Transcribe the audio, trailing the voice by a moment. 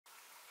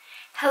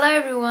Hello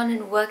everyone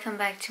and welcome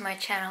back to my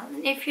channel.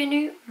 And if you're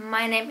new,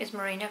 my name is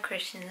Marina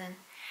and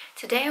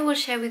today I will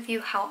share with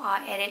you how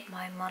I edit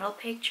my model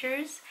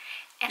pictures,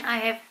 and I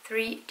have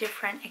 3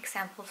 different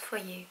examples for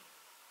you.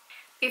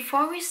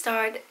 Before we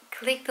start,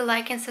 click the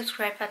like and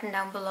subscribe button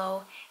down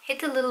below,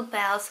 hit the little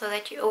bell so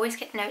that you always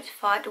get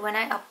notified when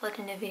I upload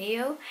a new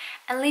video,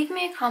 and leave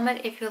me a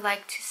comment if you'd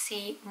like to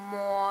see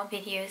more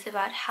videos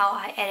about how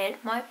I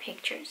edit my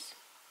pictures.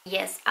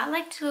 Yes, I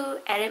like to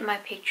edit my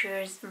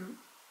pictures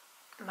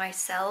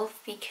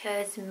myself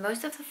because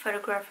most of the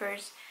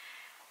photographers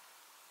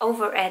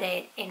over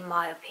edit, in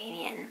my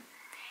opinion.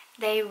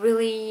 They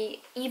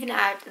really even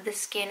out the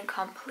skin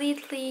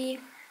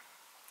completely.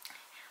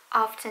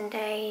 Often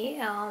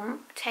they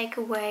take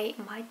away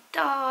my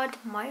dot,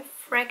 my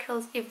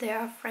freckles if there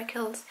are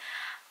freckles,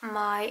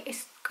 my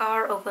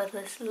scar over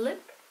the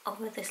lip,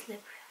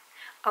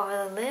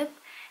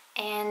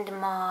 and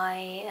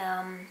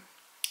my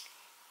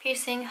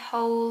piercing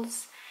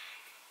holes.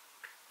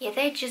 Yeah,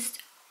 they just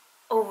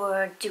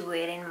overdo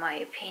it in my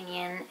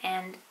opinion,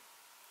 and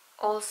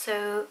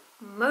also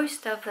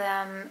most of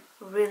them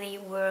really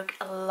work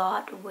a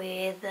lot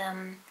with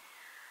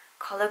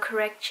color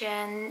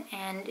correction,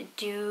 and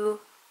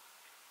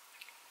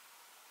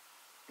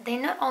they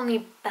not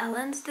only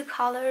balance the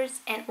colors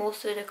and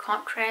also the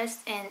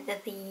contrast and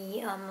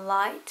the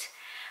light,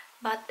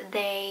 but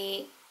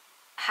they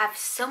have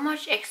so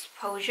much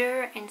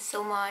exposure and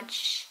so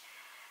much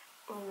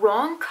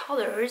wrong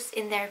colors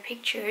in their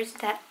pictures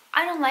that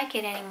I don't like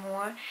it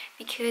anymore,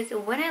 because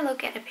when I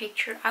look at a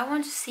picture I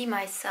want to see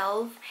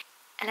myself,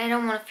 and I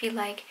don't want to feel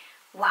like,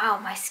 wow,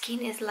 my skin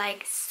is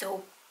like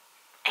so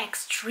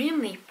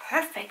extremely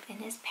perfect in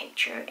this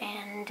picture.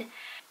 And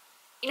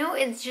you know,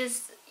 it's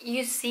just,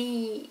 you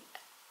see,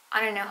 I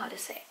don't know how to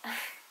say it,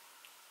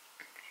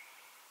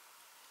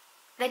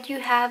 that you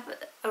have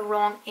a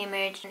wrong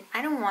image, and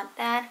I don't want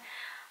that.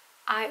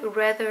 I'd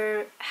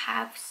rather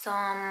have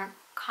some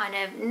kind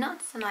of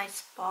not so nice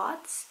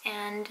spots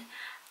and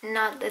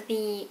not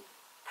the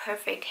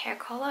perfect hair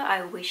color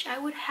I wish I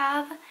would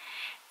have,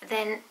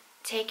 then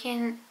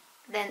looking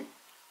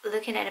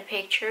at a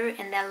picture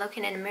and then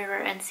looking in a mirror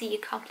and see a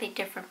completely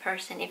different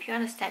person, if you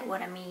understand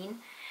what I mean,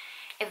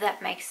 if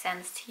that makes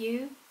sense to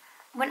you.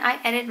 When I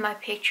edit my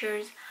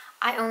pictures,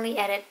 I only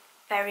edit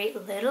very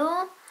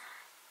little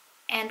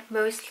and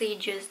mostly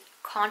just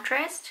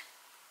contrast,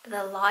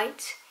 the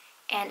light,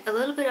 and a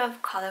little bit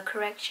of color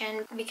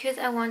correction, because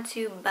I want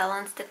to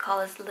balance the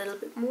colors a little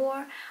bit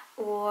more,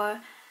 or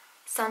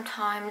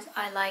sometimes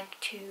I like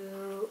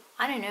to,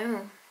 I don't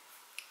know,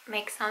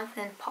 make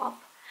something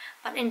pop.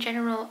 But in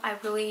general, I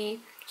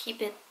really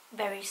keep it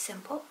very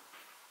simple.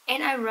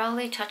 And I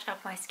rarely touch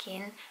up my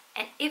skin,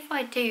 and if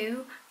I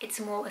do, it's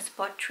more a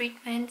spot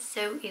treatment.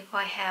 So if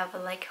I have,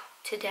 like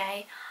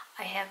today,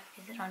 I have,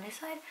 is it on this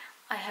side?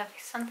 I have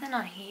something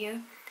on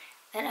here,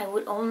 then I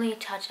would only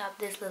touch up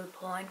this little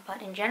point.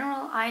 But in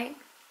general, I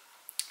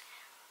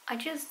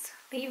just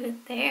leave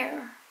it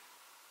there.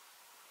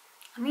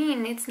 I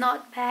mean, it's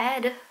not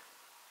bad.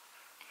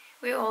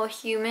 We're all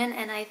human,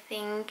 and I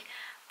think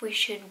we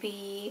should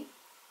be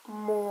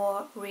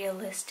more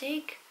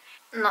realistic.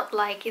 Not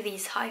like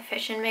these high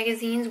fashion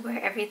magazines where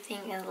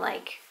everything is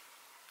like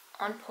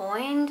on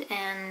point,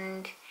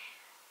 and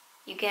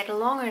you get a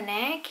longer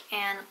neck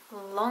and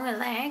longer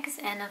legs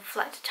and a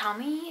flat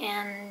tummy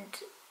and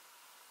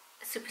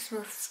super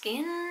smooth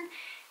skin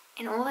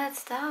and all that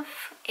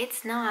stuff.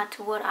 It's not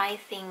what I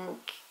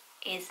think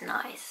is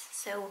nice.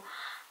 So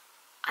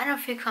I don't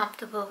feel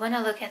comfortable when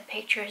I look at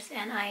pictures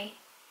and I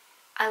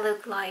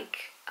look like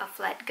a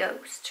flat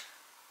ghost.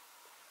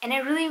 And I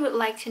really would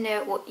like to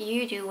know what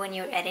you do when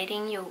you're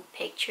editing your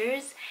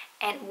pictures,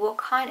 and what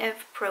kind of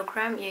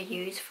program you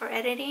use for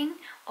editing,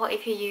 or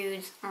if you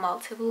use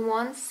multiple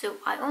ones. So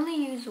I only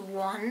use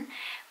one,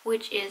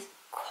 which is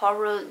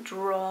Corel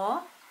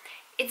Draw.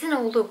 It's an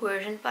older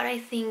version, but I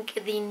think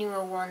the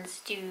newer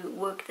ones do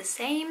work the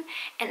same.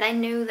 And I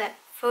know that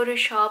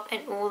Photoshop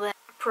and all the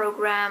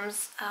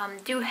programs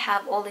do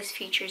have all these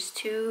features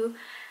too,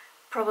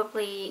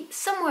 probably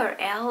somewhere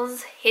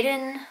else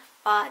hidden,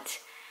 but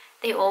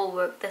they all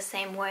work the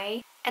same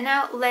way. And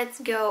now let's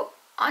go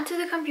onto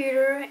the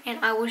computer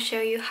and I will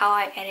show you how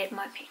I edit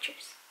my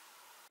pictures.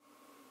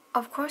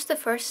 Of course, the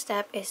first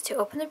step is to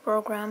open the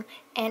program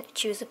and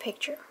choose a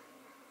picture.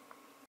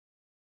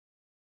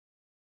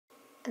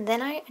 And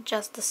then I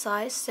adjust the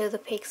size, so the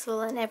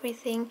pixel and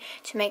everything,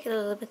 to make it a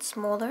little bit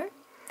smaller.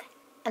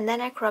 And then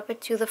I crop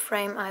it to the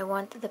frame I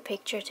want the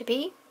picture to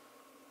be.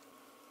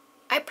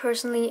 I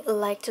personally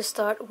like to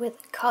start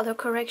with color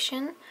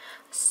correction,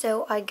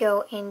 so I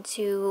go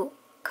into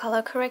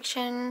color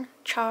correction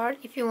chart,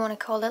 if you want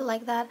to call it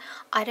like that.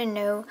 I don't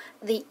know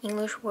the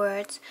English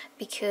words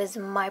because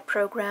my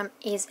program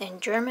is in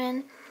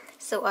German,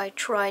 so I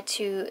try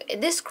to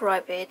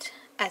describe it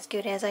as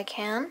good as I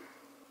can.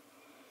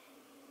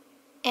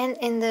 And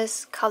in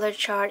this color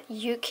chart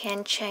you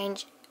can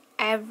change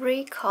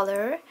every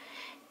color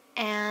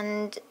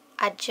and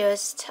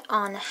adjust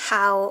on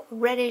how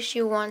reddish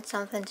you want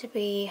something to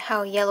be,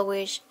 how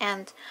yellowish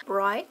and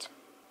bright.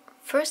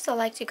 First, I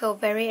like to go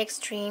very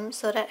extreme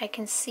so that I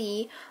can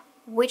see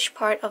which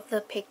part of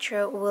the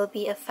picture will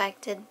be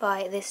affected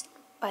by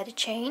the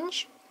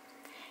change.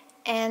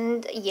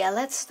 And yeah,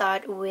 let's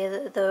start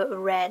with the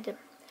red.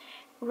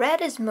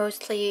 Red is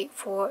mostly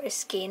for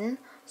skin,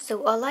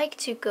 so I like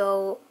to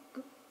go,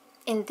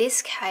 in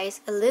this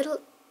case, a little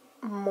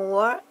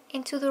more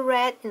into the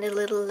red and a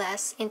little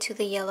less into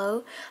the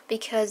yellow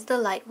because the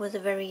light was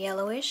very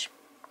yellowish.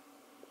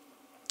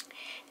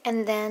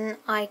 And then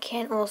I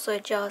can also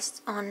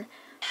adjust on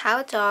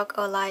how dark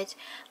or light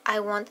I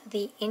want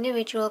the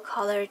individual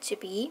color to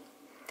be.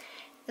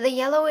 The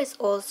yellow is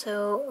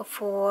also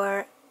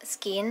for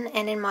skin,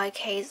 and in my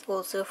case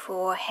also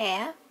for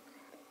hair.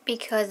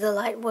 Because the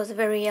light was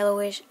very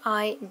yellowish,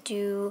 I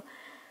do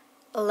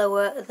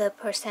lower the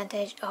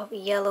percentage of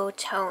yellow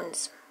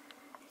tones.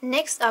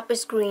 Next up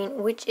is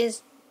green, which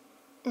is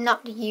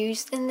not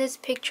used in this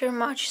picture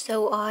much,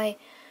 so I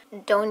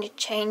don't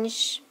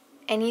change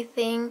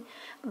anything,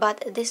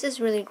 but this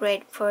is really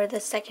great for the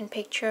second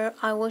picture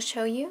I will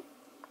show you.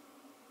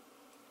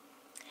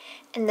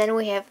 And then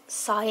we have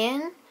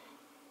cyan,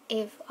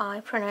 if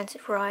I pronounce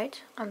it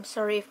right. I'm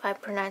sorry if I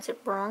pronounce it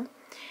wrong.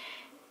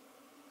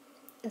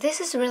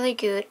 This is really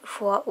good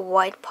for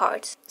white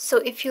parts. So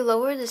if you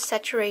lower the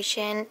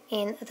saturation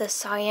in the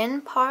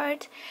cyan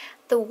part,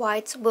 the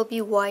whites will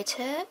be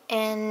whiter,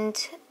 and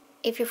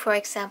if you, for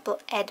example,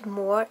 add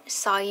more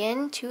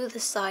cyan to the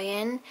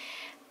cyan,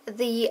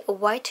 the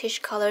whitish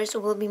colors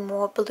will be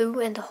more blue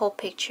and the whole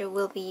picture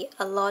will be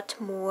a lot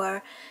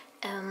more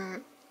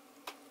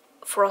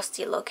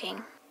frosty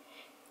looking.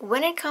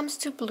 When it comes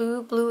to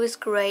blue, blue is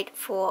great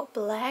for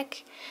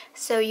black,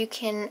 so you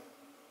can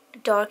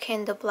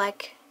darken the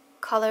black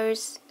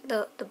colors,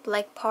 the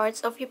black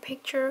parts of your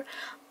picture,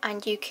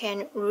 and you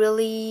can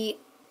really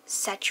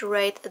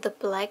saturate the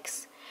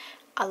blacks.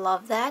 I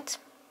love that.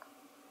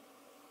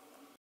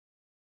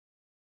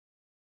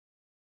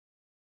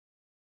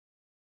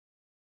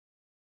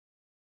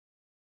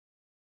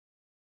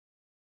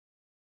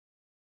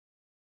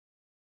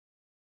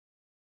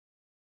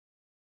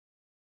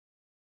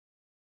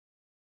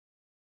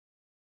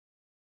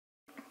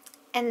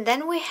 And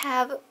then we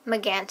have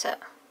magenta.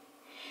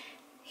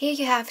 Here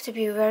you have to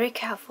be very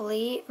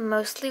carefully,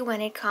 mostly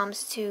when it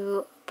comes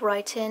to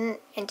brighten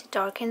and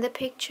darken the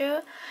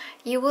picture.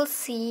 You will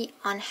see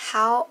on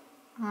how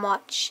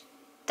much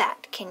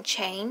that can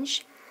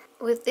change.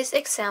 With this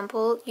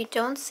example, you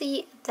don't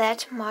see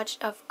that much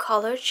of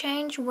color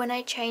change when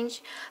I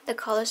change the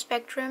color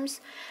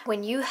spectrums.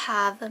 When you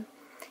have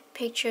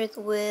pictures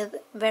with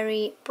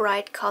very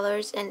bright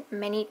colors and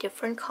many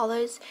different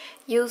colors,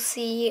 you'll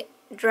see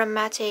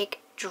drastic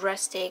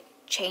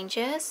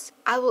changes.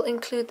 I will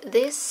include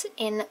this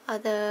in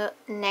the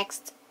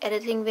next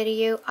editing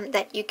video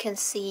that you can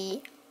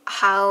see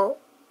how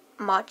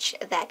much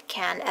that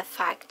can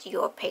affect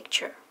your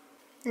picture.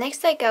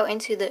 Next, I go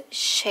into the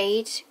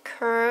shade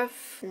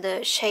curve,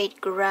 the shade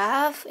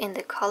graph in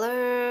the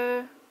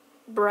color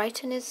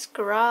brightness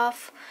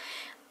graph.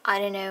 I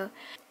don't know.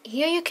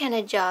 Here you can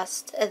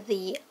adjust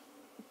the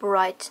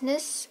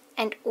brightness,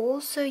 and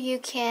also you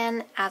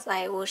can, as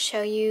I will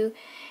show you,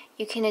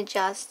 you can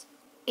adjust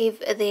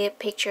if the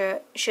picture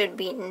should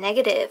be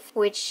negative,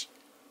 which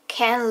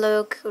can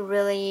look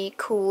really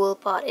cool,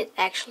 but it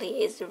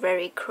actually is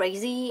very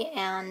crazy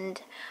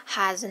and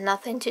has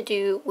nothing to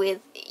do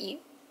with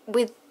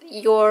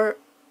your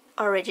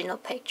original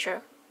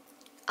picture.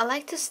 I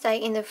like to stay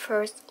in the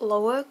first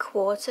lower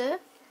quarter,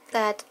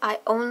 that I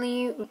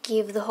only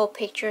give the whole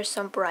picture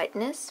some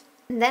brightness.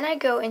 And then I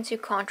go into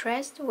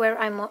contrast, where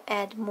I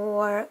add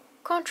more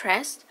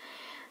contrast,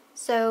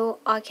 so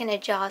I can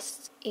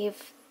adjust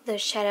if the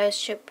shadows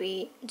should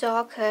be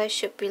darker,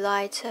 should be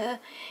lighter,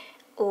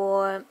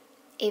 or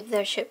if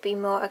there should be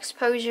more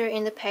exposure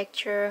in the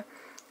picture.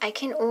 I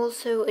can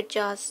also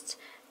adjust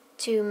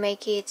to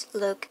make it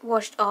look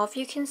washed off,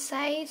 you can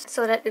say,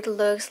 so that it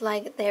looks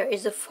like there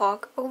is a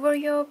fog over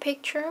your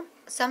picture.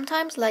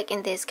 Sometimes, like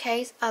in this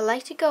case, I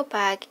like to go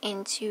back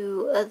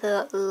into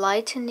the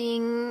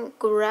lightening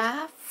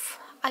graph,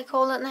 I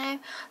call it now,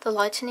 the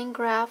lightening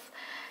graph,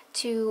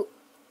 to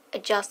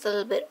adjust a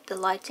little bit the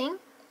lighting.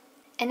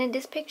 And in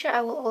this picture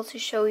I will also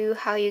show you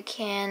how you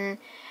can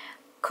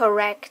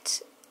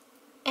correct,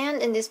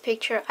 and in this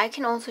picture I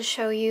can also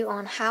show you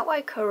on how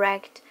I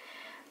correct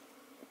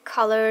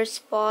color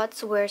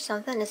spots where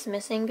something is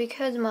missing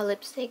because my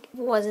lipstick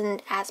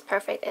wasn't as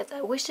perfect as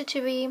I wished it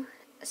to be.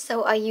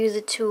 So I use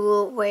a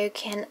tool where you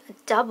can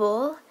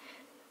double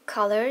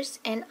colors,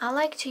 and I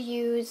like to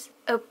use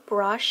a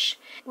brush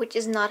which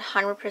is not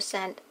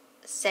 100%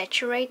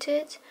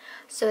 saturated,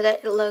 so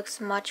that it looks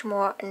much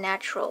more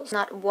natural. It's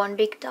not one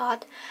big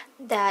dot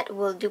that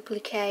will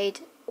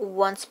duplicate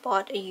one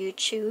spot you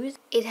choose.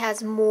 It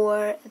has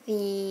more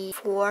the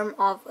form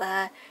of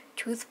a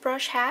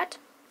toothbrush hat,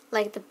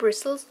 like the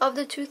bristles of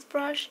the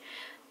toothbrush,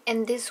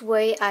 and this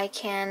way I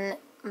can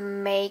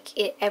make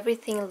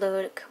everything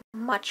look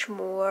much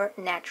more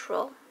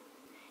natural.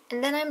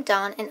 And then I'm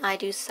done and I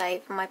do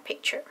save my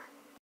picture.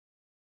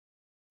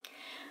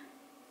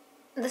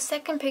 The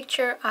second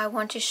picture I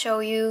want to show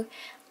you,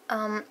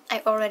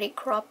 I already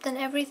cropped and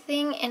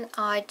everything, and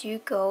I do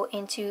go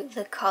into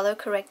the color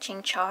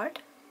correction chart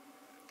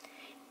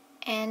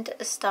and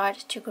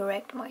start to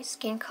correct my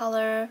skin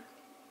color,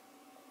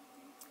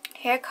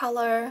 hair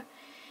color,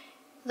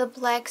 the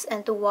blacks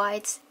and the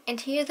whites,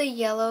 and here the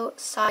yellow,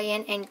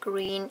 cyan and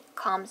green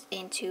comes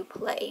into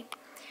play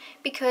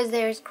because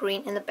there's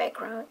green in the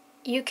background.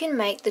 You can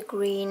make the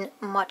green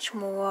much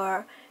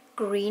more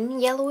green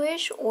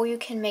yellowish, or you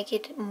can make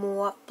it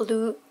more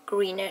blue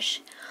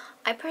greenish.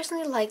 I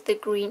personally like the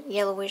green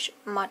yellowish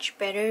much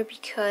better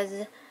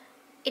because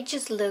it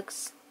just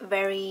looks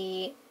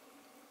very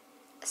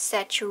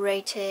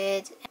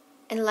saturated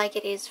and like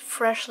it is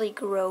freshly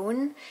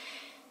grown.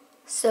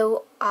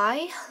 So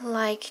I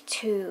like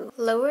to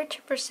lower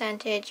the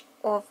percentage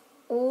of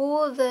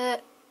all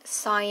the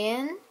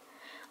cyan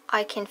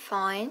I can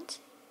find,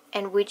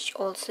 and which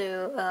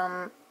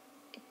also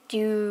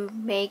do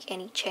make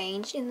any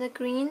change in the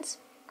greens.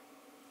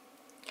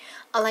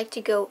 I like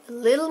to go a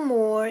little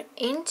more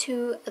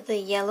into the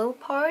yellow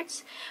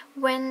parts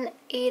when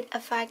it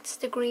affects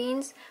the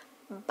greens,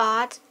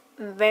 but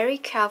very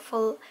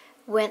careful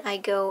when I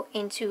go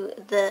into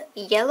the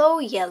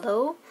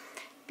yellow,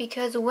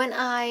 because when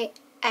I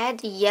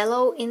add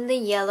yellow in the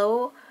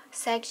yellow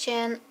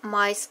section,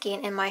 my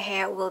skin and my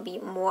hair will be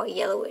more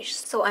yellowish.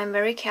 So I'm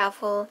very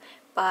careful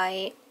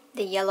by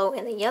the yellow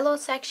in the yellow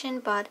section,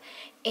 but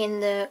in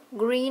the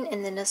green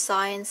and in the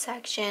cyan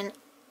section,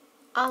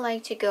 I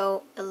like to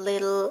go a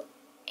little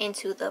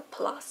into the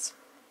plus.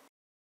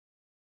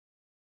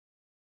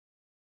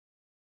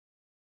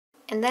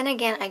 And then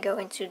again I go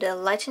into the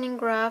lightening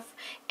graph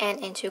and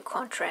into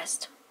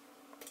contrast.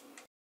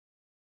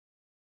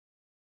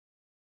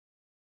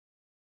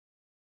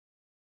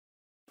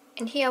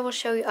 And here I will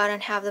show you I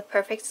don't have the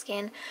perfect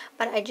skin,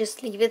 but I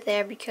just leave it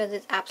there because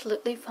it's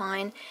absolutely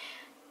fine.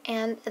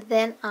 And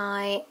then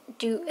I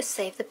do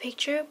save the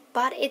picture,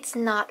 but it's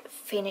not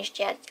finished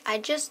yet. I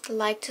just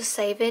like to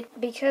save it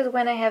because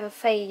when I have a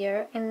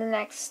failure in the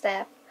next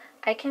step,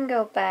 I can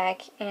go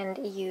back and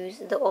use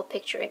the old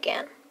picture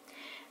again.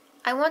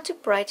 I want to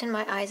brighten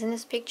my eyes in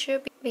this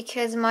picture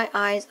because my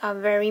eyes are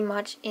very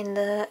much in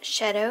the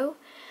shadow.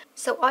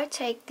 So I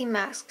take the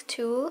mask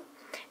tool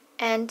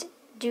and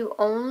do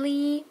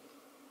only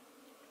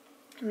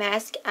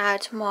mask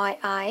out my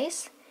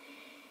eyes,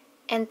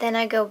 and then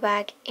I go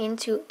back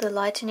into the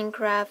lightening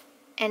graph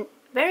and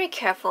very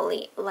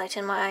carefully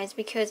lighten my eyes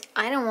because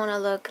I don't want to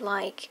look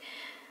like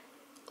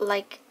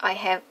I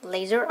have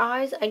laser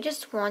eyes. I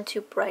just want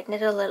to brighten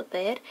it a little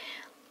bit.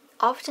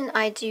 Often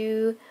I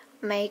do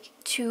make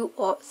 2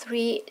 or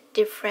 3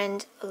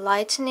 different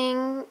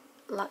lightings.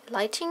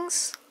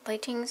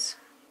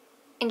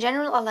 In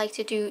general, I like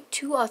to do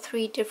 2 or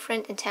 3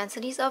 different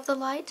intensities of the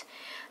light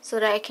so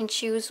that I can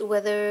choose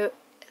whether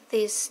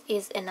this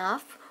is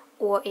enough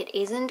or it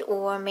isn't,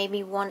 or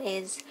maybe one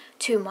is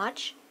too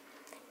much.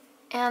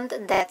 And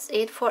that's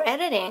it for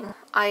editing.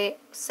 I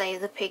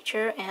save the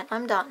picture and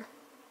I'm done.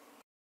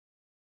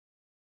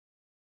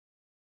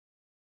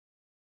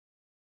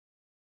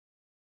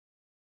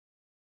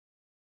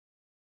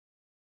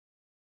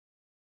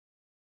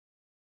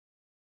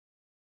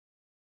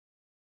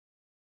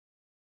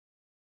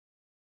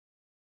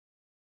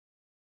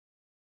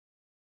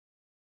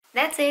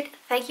 That's it.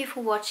 Thank you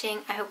for watching.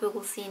 I hope we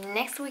will see you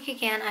next week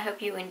again. I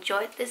hope you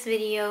enjoyed this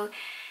video.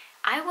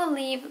 I will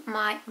leave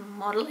my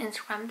model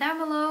Instagram down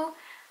below.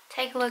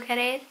 Take a look at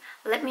it.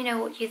 Let me know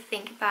what you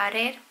think about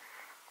it.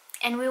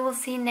 And we will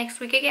see you next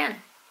week again.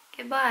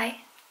 Goodbye.